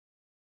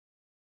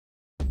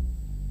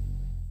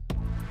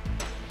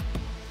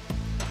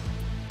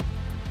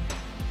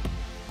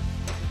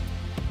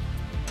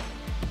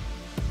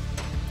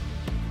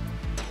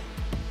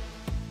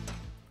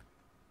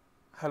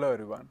Hello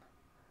everyone.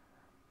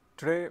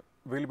 Today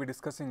we'll be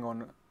discussing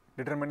on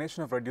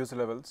determination of reduced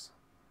levels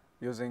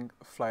using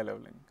fly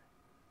leveling.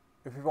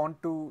 If we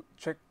want to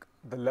check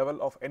the level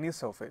of any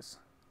surface,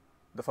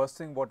 the first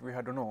thing what we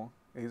have to know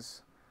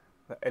is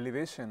the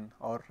elevation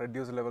or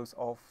reduced levels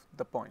of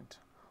the point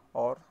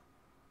or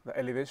the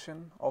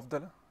elevation of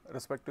the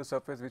respective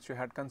surface which we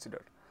had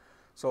considered.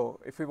 So,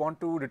 if we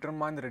want to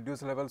determine the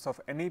reduced levels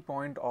of any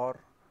point or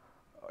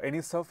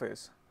any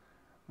surface,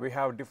 we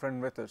have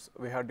different methods,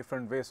 we have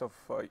different ways of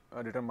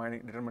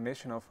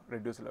determination of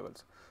reduced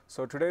levels.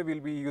 So, today we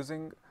will be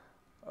using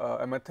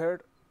a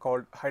method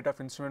called height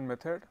of instrument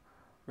method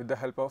with the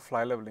help of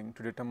fly leveling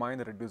to determine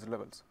the reduced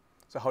levels.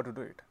 So, how to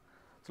do it?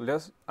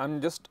 So, I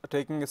am just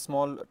taking a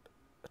small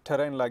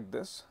terrain like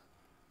this.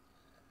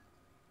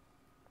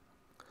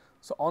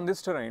 So, on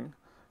this terrain,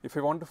 if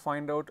you want to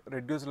find out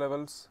reduced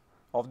levels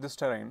of this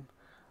terrain,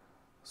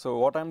 so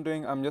what I am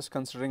doing, I am just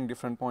considering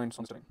different points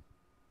on the terrain.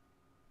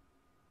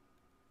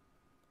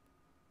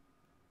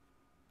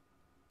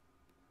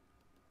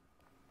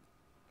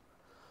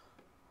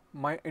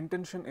 My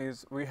intention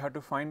is we have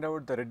to find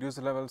out the reduced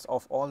levels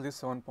of all these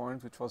 7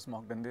 points which was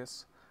marked in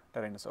this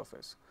terrain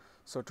surface.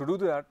 So, to do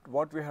that,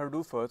 what we have to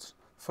do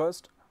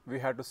first we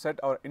have to set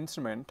our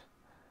instrument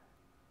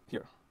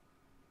here.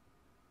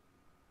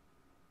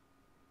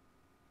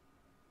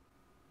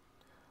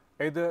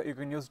 Either you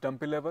can use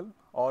dumpy level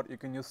or you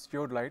can use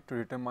secured light to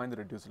determine the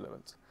reduced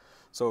levels.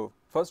 So,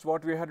 first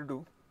what we had to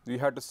do, we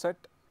had to set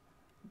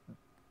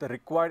the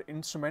required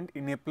instrument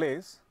in a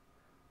place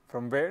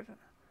from where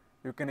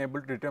you can able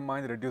to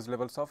determine the reduced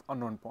levels of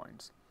unknown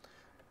points.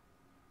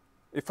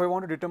 If I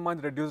want to determine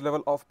the reduced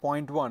level of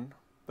point 1,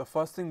 the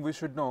first thing we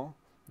should know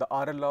the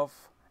RL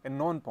of a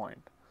known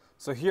point.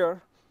 So,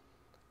 here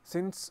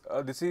since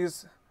this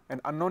is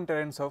an unknown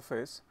terrain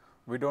surface,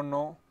 we do not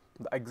know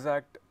the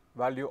exact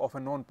value of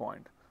a known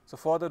point. So,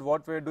 for that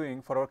what we are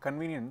doing for our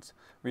convenience,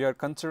 we are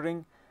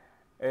considering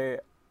a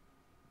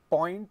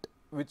point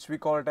which we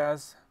call it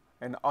as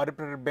an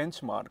arbitrary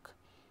benchmark.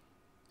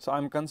 So, I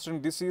am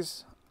considering this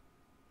is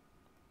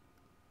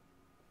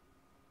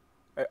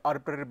a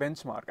arbitrary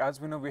benchmark. As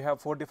we know, we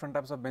have 4 different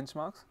types of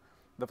benchmarks.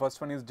 The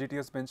first one is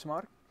GTS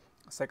benchmark,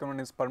 second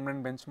one is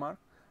permanent benchmark,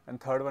 and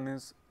third one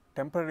is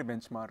temporary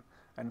benchmark,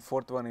 and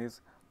fourth one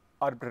is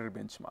arbitrary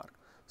benchmark.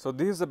 So,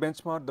 this is the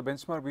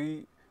benchmark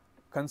we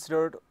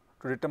considered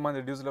to determine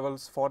the reduced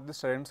levels for this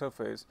terrain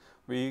surface.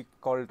 We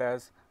call it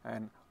as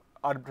an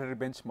arbitrary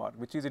benchmark,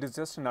 which is it is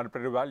just an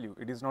arbitrary value.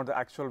 It is not the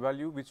actual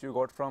value which you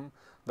got from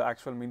the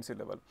actual mean sea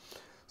level.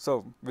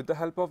 So, with the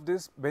help of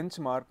this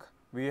benchmark,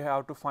 we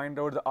have to find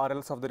out the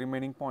RLs of the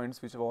remaining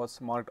points which was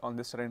marked on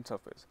this terrain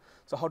surface.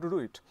 So, how to do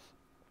it?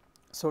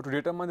 So, to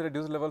determine the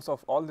reduced levels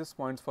of all these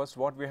points, first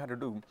what we had to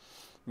do,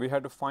 we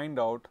had to find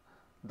out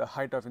the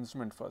height of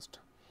instrument first.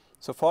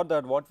 So, for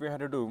that what we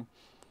had to do,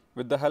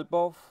 with the help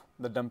of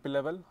the dumpy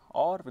level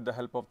or with the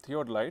help of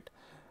theodolite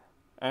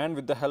and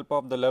with the help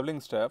of the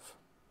leveling staff,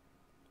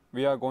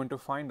 we are going to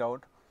find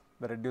out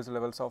the reduced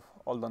levels of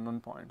all the unknown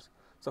points.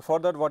 So,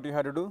 for that what you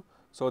had to do,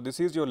 so this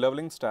is your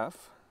leveling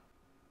staff.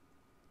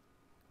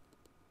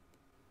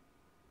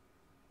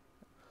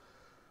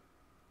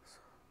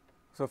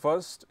 So,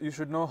 first you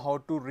should know how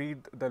to read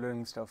the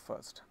leveling staff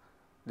first,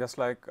 just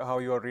like how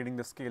you are reading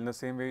the scale. In the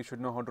same way, you should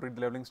know how to read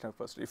the leveling staff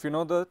first. If you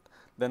know that,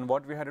 then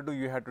what we had to do,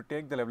 you had to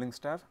take the leveling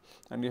staff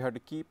and you had to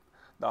keep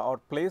or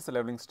place the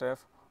leveling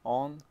staff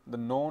on the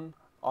known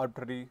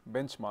arbitrary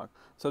benchmark.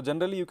 So,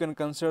 generally you can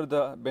consider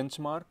the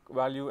benchmark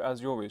value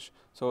as you wish.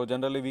 So,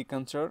 generally we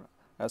consider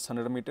as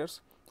 100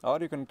 meters, or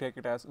you can take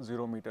it as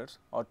 0 meters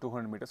or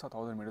 200 meters or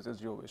 1000 meters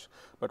as you wish.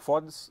 But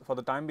for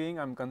the time being,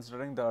 I am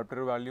considering the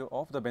arbitrary value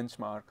of the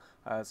benchmark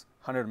as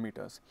 100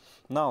 meters.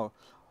 Now,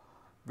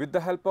 with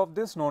the help of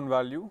this known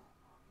value,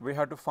 we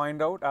have to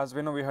find out, as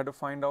we know, we have to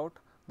find out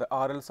the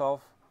RLs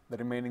of the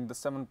remaining the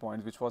 7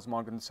 points which was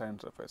marked in the terrain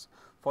surface.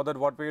 For that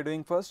what we are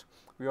doing first,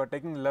 we are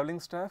taking the leveling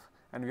staff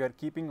and we are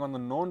keeping on the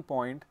known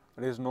point,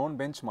 that is known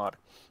benchmark.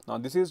 Now,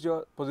 this is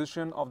your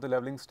position of the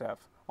leveling staff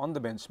on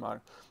the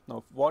benchmark.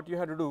 Now, what you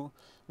have to do,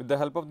 with the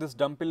help of this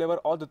dumpy lever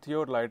or the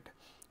theodolite,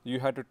 you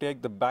have to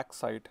take the back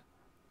side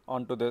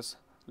onto this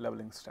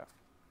leveling staff.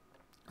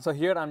 So,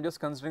 here I am just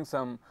considering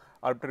some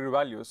arbitrary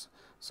values.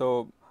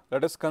 So,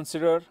 let us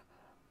consider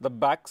the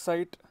back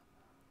side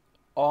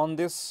on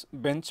this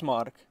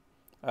benchmark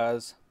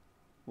as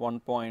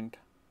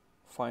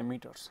 1.5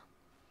 meters.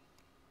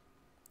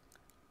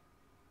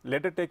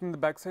 Later, taking the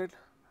back side,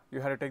 you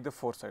have to take the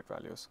foresight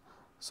values.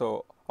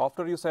 So,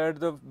 after you set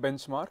the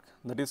benchmark,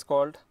 this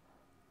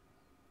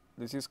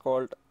is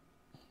called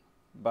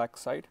back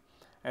side,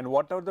 and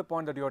whatever the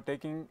point that you are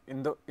taking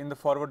in the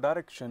forward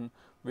direction,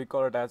 we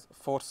call it as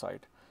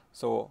foresight.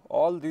 So,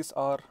 all these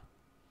are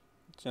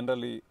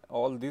generally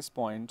all these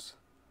points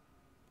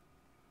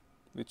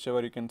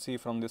whichever you can see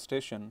from this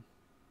station,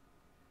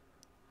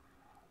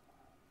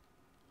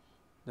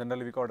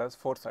 generally we call it as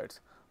foresights.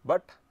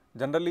 But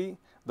generally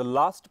the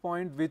last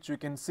point which you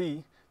can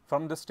see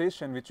from the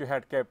station which you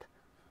had kept,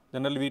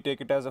 generally we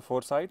take it as a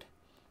foresight,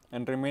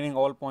 and remaining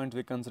all points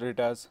we consider it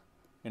as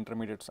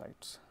intermediate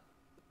sites.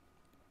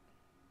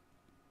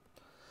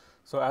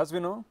 So as we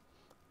know,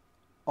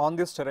 on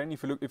this terrain,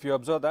 if you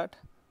observe that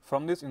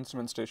from this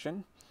instrument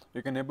station,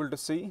 you can able to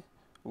see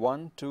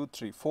 1, 2,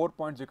 3, 4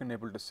 points you can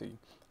able to see,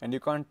 and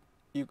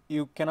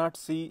you cannot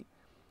see.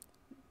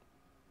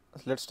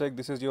 Let's take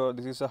this is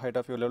the height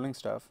of your leveling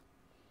staff.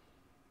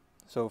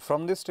 So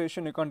from this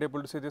station you can't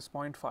able to see this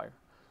 0.5.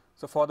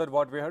 So for that,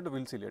 what we have to,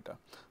 we'll see later.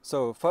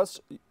 So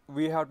first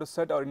we have to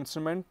set our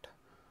instrument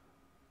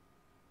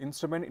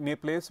in a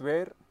place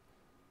where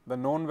the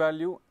known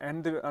value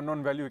and the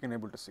unknown value you can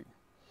able to see.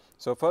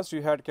 So first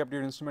you had kept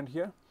your instrument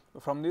here.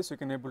 From this you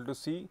can able to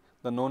see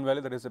the known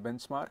value, that is the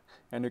benchmark,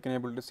 and you can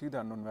able to see the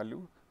unknown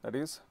value, that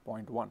is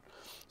 0.1.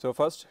 So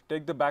first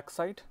take the back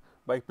side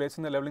by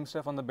placing the leveling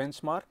staff on the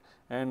benchmark,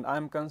 and I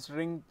am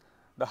considering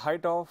the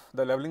height of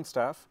the leveling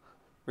staff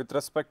with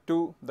respect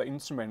to the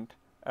instrument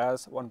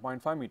as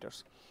 1.5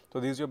 meters. So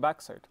this is your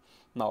back side.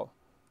 Now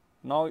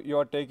you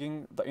are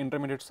taking the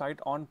intermediate side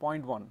on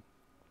 0.1.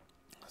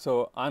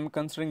 So I am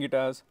considering it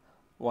as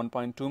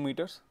 1.2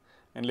 meters,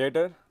 and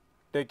later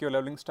take your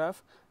leveling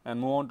staff and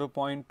move on to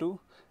 0.2,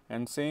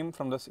 and same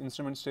from this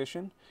instrument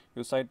station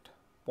you set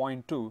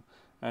 0.2,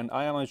 and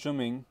I am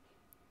assuming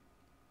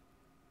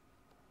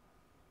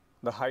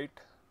the height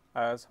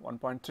as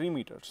 1.3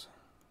 meters,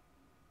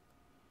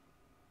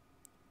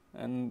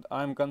 and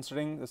I am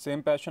considering the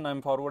same passion. I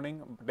am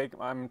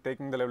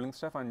taking the leveling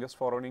staff and just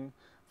forwarding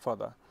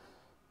further.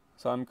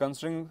 So I am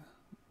considering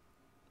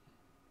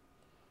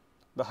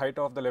the height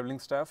of the leveling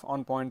staff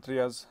on 0.3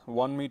 as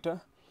 1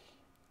 meter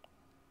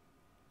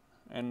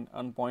and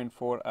on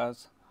 0.4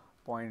 as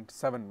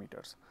 0.7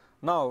 meters.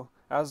 Now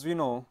as we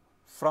know,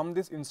 from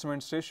this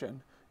instrument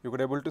station you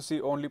could able to see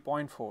only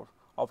 0.4.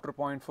 After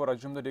 0.4,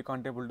 assume that you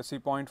can't able to see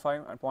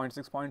 0.5 and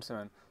 0.6,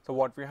 0.7. So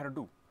what we had to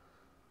do?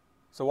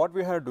 So what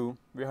we had to do,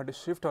 we had to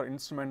shift our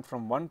instrument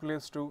from one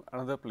place to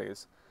another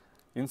place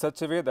in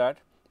such a way that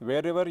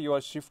wherever you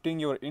are shifting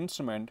your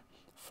instrument,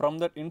 from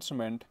that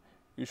instrument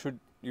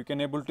you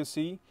can able to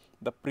see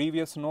the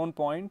previous known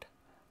point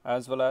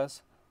as well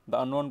as the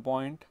unknown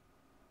point,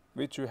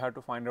 which you have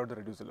to find out the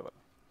reducer level.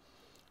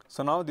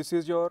 So now this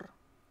is your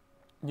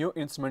new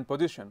instrument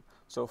position.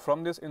 So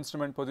from this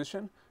instrument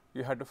position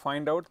you had to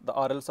find out the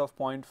RLs of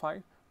 0.5,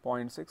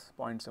 0.6,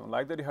 0.7,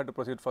 like that you have to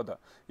proceed further.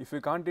 If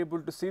you can't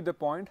able to see the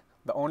point,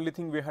 the only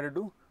thing we had to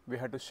do, we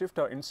had to shift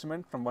our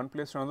instrument from one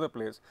place to another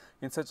place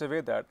in such a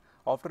way that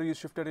after you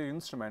shifted your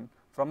instrument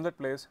from that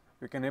place,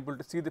 you can able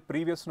to see the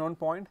previous known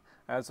point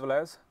as well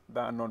as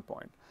the unknown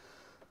point.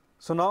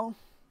 So now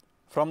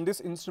from this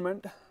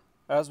instrument,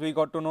 as we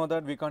got to know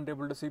that we can't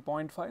able to see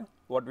 0.5,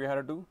 what we had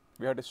to do,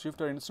 we had to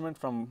shift our instrument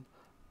from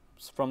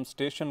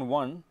station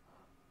 1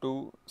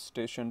 to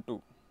station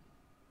 2.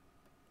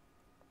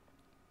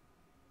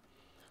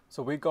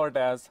 So we got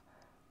as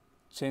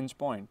change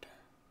point.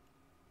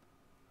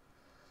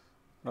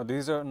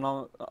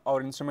 Now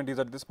our instrument is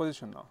at this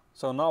position now.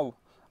 So now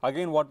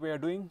again what we are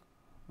doing,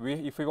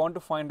 if we want to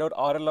find out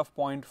RL of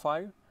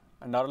 0.5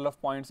 and RL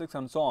of 0.6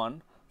 and so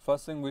on,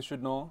 first thing we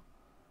should know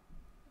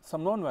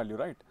some known value,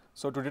 right?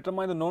 So to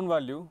determine the known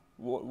value,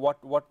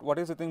 what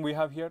is the thing we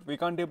have here? We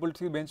can't able to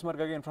see benchmark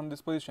again from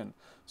this position.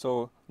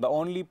 So the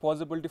only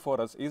possibility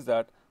for us is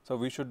that, so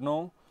we should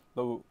know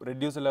the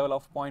reducer level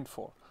of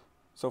 0.4.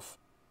 So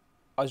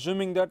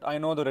assuming that I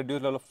know the reducer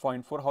level of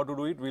 0.4, how to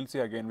do it, we'll see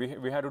again.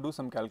 We had to do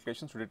some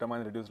calculations to determine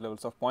the reducer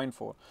levels of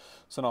 0.4.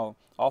 So now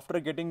after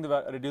getting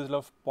the reducer level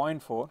of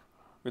 0.4,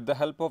 with the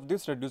help of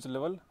this reducer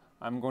level,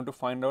 I'm going to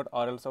find out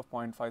RLs of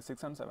 0.5,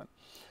 6 and 7.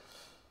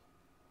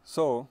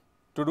 So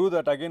to do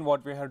that, again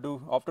what we have to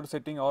do, after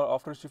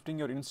shifting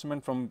your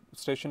instrument from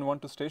station 1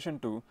 to station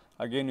 2,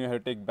 again you have to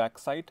take back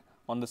sight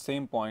on the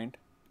same point,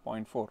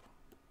 0.4.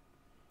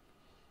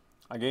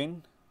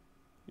 Again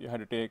you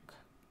have to take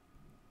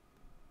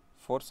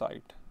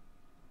foresight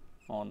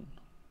on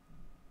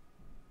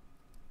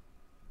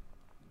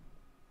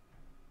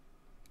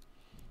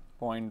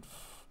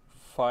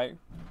 0.5,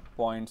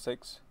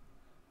 0.6,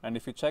 and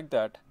if you check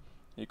that,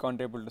 you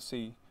can't able to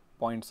see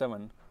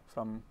 0.7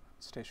 from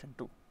station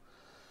 2.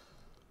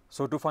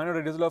 So to find out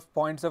a result of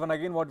 0.7,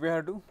 again what we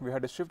had to do, we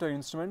had to shift the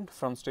instrument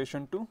from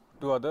station 2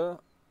 to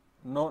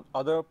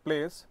other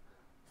place.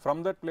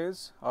 From that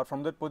place or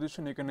from that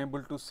position you can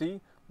able to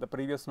see the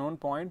previous known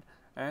point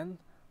and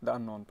the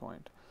unknown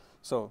point.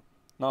 So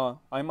now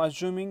I'm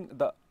assuming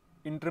the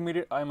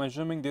intermediate, I'm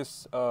assuming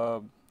this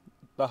the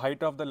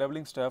height of the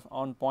leveling staff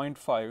on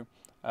 0.5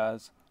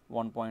 as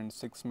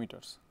 1.6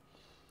 meters,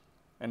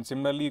 and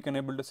similarly you can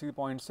able to see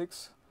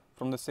 0.6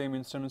 from the same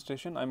instrument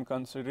station. I'm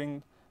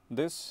considering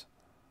this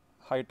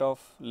height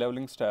of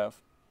leveling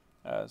staff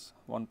as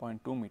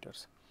 1.2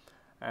 meters,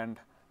 and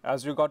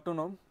as you got to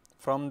know,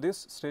 from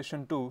this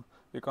station 2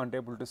 you can't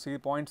able to see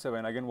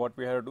 0.7. Again what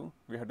we had to do,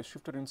 we had to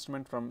shift our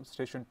instrument from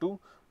station 2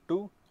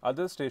 to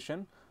other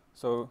station.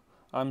 So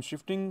I'm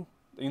shifting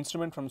the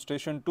instrument from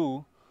station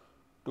 2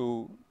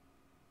 to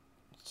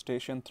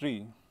station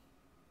 3.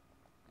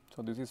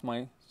 So this is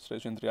my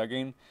station 3.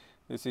 Again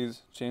this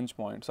is change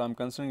point, so I'm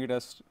considering it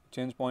as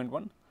change point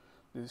 1,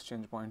 this is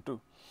change point 2.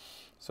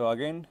 So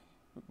again,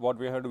 what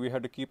we had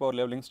to keep our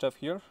leveling stuff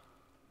here.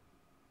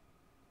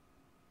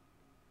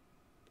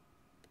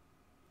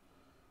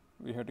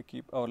 We have to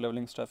keep our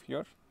leveling stuff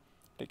here,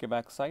 take a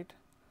back sight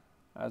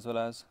as well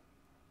as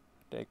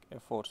take a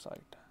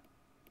foresight.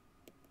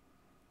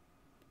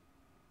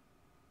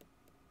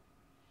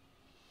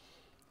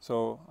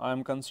 So I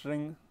am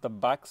considering the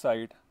back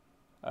side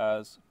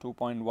as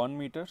 2.1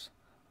 meters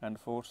and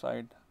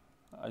foresight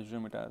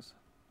assume it as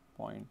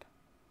 0.8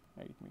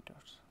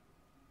 meters.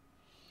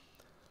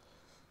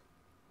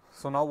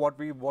 So now what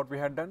we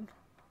had done,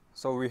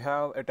 so we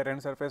have a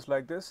terrain surface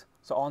like this.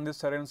 So on this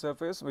terrain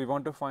surface we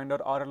want to find out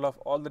RL of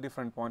all the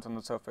different points on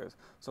the surface.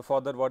 So for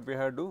that, what we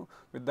had to do,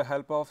 with the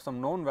help of some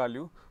known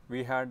value,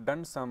 we had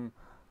done some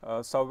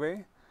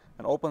survey,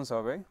 an open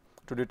survey,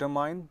 to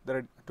determine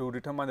the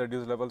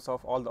reduced levels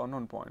of all the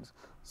unknown points.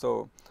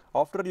 So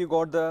after you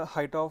got the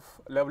height of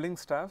leveling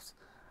staffs,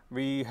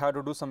 we had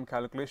to do some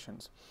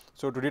calculations.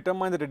 So to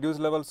determine the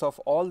reduced levels of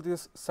all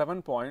these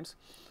 7 points,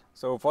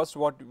 so first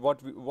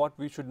what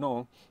we should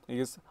know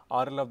is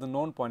RL of the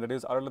known point, that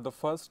is RL of the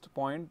first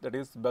point, that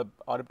is the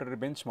arbitrary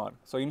benchmark.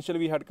 So initially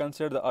we had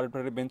considered the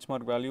arbitrary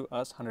benchmark value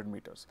as 100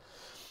 meters.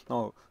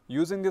 Now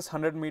using this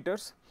 100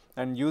 meters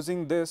and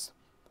using this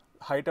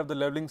height of the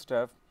leveling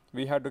staff,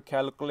 we had to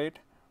calculate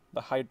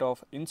the height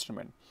of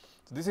instrument.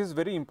 So this is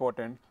very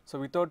important. So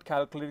without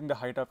calculating the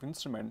height of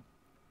instrument,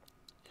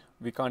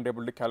 we can't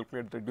able to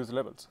calculate the reduced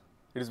levels.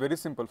 It is very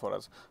simple for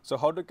us. So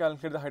how to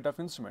calculate the height of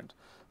instrument?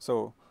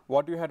 So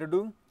what you had to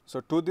do,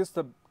 so to this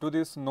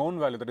known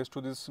value, that is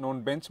to this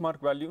known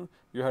benchmark value,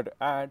 you had to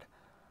add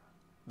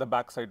the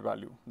backside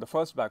value, the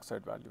first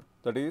backside value,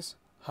 that is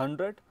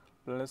 100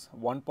 plus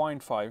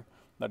 1.5,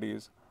 that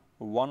is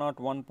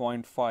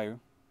 101.5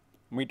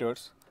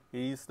 meters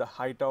is the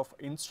height of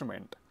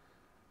instrument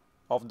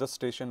of the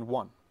station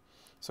 1.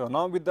 So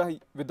now with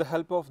the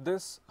help of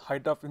this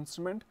height of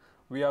instrument,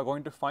 we are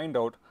going to find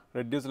out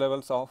reduced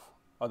levels of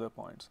other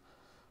points.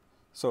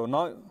 So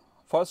now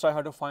first I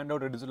have to find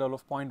out reduced level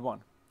of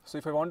 0.1. So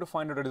if I want to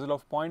find out reduced level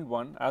of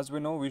 0.1, as we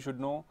know, we should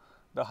know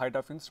the height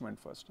of instrument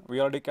first.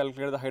 We already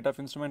calculated the height of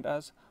instrument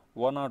as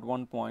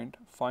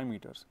 101.5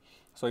 meters.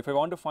 So if I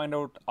want to find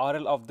out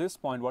RL of this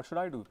point, what should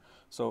I do?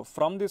 So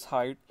from this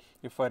height,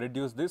 if I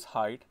reduce this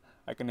height,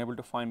 I can able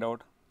to find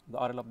out the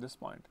RL of this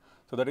point.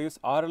 So that is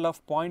RL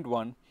of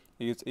 0.1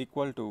 is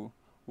equal to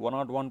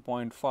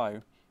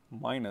 101.5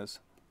 minus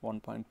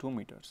 1.2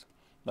 meters,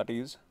 that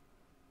is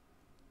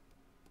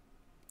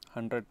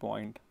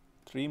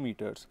 100.3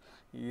 meters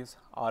is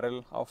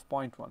RL of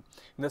 0.1.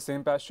 In the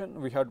same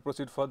fashion, we have to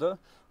proceed further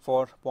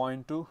for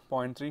 0.2,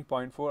 0.3,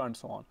 0.4 and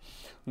so on.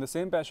 In the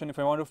same fashion, if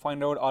I want to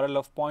find out RL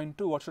of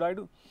 0.2, what should I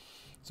do?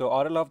 So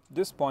RL of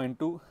this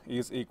 0.2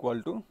 is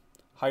equal to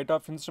height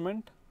of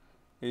instrument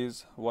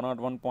is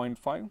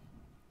 101.5.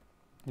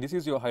 This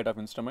is your height of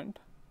instrument.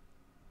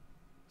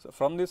 So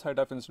from this height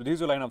of instrument, this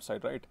is your line of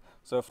sight, right?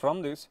 So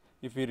from this,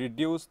 if we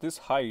reduce this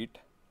height,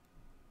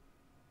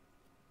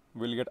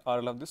 we'll get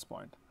RL of this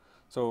point.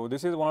 So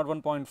this is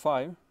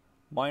 101.5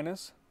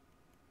 minus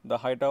the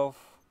height of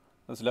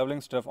this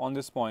leveling stuff on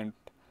this point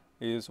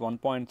is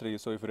 1.3.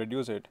 So if we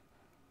reduce it,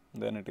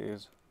 then it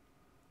is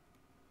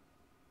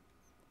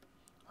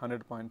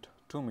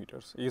 100.2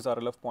 meters is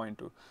RL of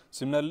 0.2.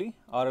 Similarly,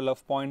 RL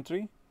of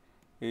 0.3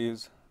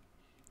 is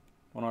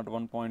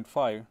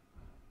 101.5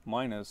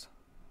 minus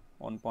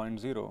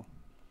 1.0,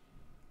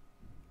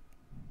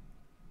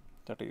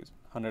 that is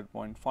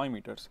 100.5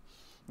 meters.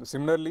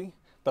 Similarly,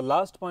 the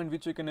last point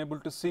which you can able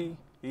to see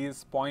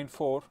is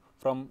 0.4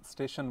 from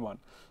station 1.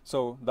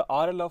 So the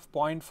RL of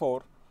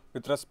 0.4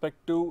 with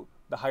respect to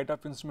the height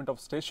of instrument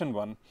of station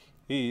 1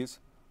 is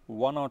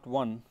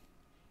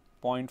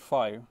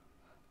 101.5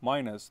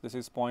 minus, this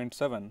is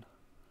 0.7,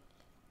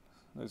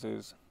 this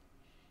is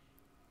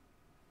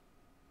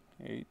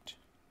 8.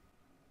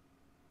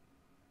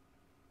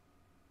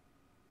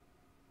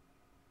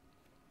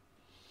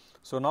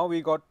 So now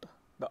we got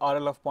the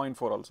RL of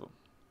 0.4 also.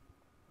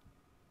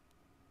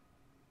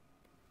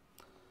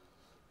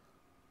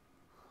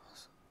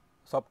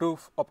 So up to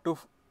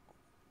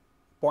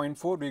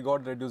 0.4 we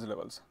got reduced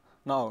levels.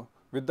 Now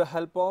with the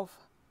help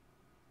of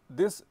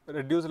this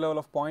reduced level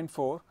of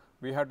 0.4,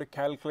 we have to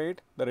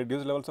calculate the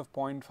reduced levels of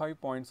 0.5,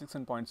 0.6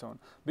 and 0.7,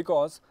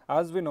 because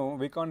as we know,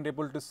 we can't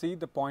able to see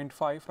the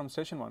 0.5 from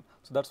station 1.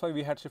 So that's why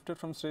we had shifted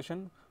from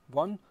station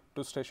 1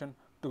 to station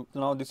 2.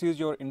 Now this is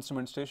your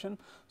instrument station.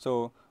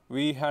 So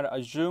we had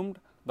assumed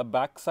the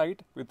back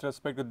sight with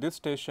respect to this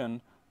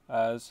station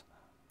as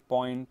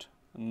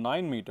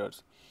 0.9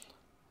 meters.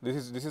 This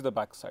is the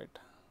back sight.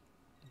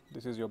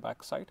 This is your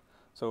back sight.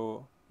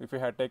 So if you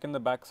had taken the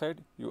back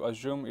side, you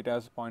assume it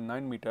as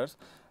 0.9 meters.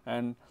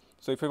 And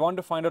so if you want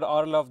to find out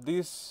RL of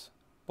these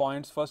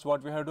points, first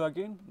what we have to do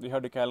again, we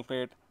have to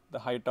calculate the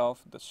height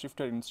of the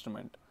shifted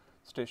instrument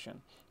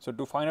station. So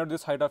to find out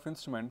this height of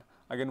instrument,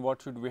 again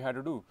what should we have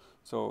to do?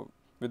 So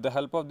with the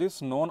help of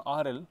this known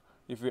RL,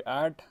 if we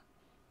add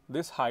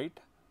this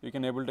height, you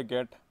can able to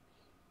get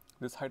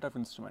this height of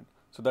instrument.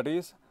 So that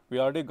is, we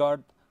already got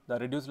the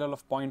reduced level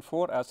of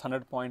 0.4 as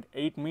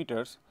 100.8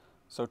 meters.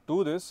 So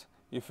to this,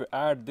 if you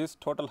add this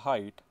total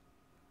height,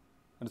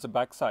 it is the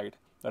back side,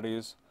 that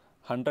is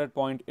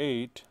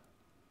 100.8.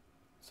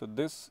 So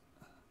this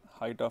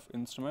height of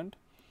instrument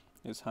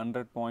is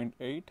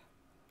 100.8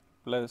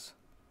 plus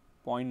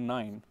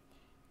 0.9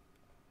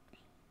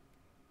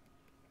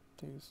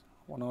 is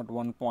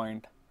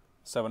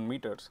 101.7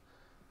 meters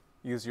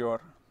is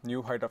your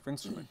new height of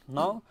instrument.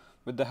 Now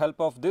with the help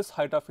of this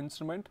height of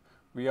instrument,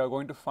 we are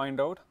going to find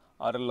out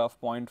RL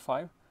of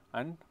 0.5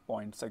 and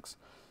 0.6.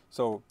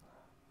 So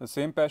the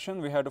same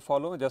pattern we have to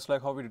follow, just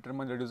like how we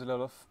determine the reducer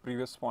level of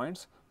previous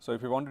points. So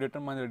if you want to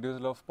determine the reducer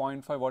level of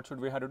 0.5, what should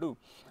we have to do?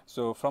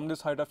 So from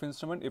this height of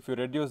instrument, if you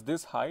reduce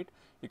this height,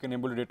 you can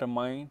able to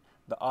determine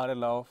the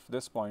RL of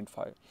this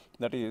 0.5,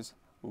 that is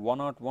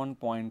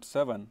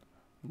 101.7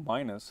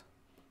 minus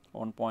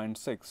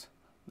 1.6,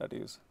 that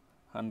is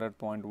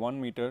 100.1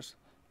 meters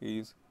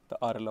is the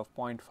RL of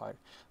 0.5.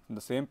 In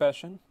the same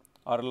fashion,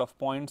 RL of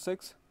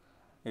 0.6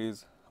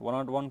 is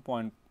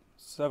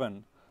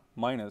 101.7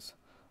 minus,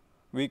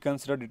 we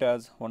considered it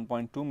as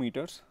 1.2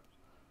 meters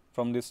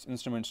from this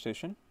instrument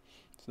station,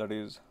 so that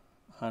is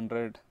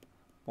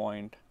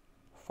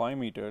 100.5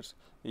 meters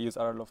is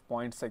RL of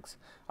 0.6.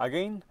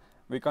 Again,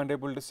 we can't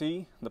able to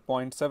see the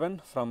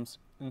 0.7 from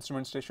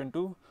instrument station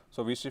 2,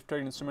 so we shifted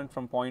instrument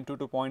from 0.2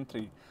 to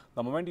 0.3.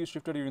 The moment you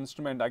shifted your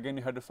instrument, again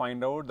you had to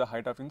find out the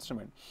height of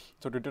instrument.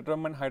 So to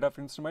determine height of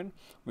instrument,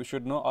 we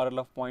should know RL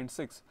of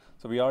 0.6.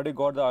 So we already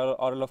got the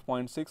RL of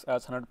 0.6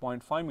 as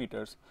 100.5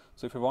 meters.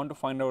 So if you want to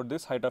find out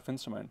this height of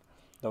instrument,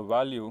 the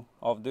value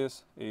of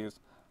this is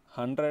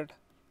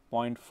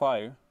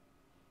 100.5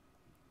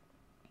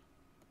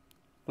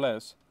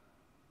 plus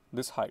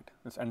this height.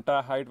 This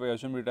entire height we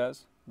assume it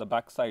as the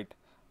back side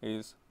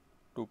is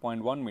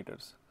 2.1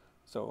 meters.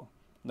 So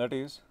that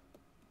is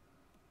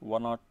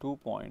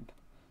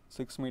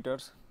 102.6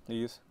 meters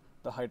is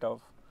the height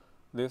of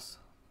this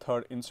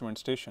third instrument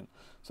station.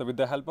 So with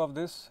the help of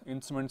this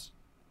instrument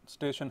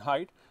station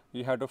height,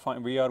 we have to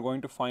find, we are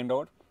going to find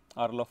out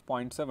RL of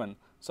 0.7.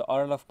 So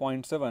RL of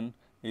 0.7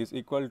 is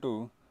equal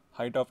to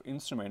height of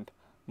instrument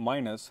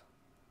minus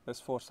this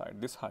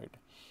foresight, this height.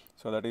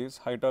 So that is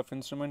height of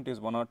instrument is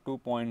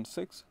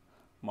 102.6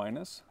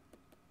 minus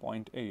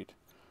 0.8,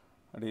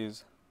 that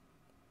is,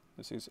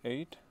 this is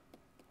 8,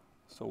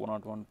 so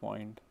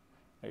 101.8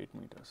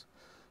 meters.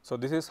 So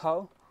this is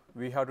how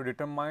we have to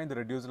determine the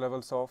reduced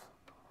levels of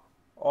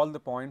all the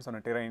points on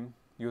a terrain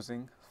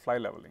using fly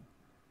leveling.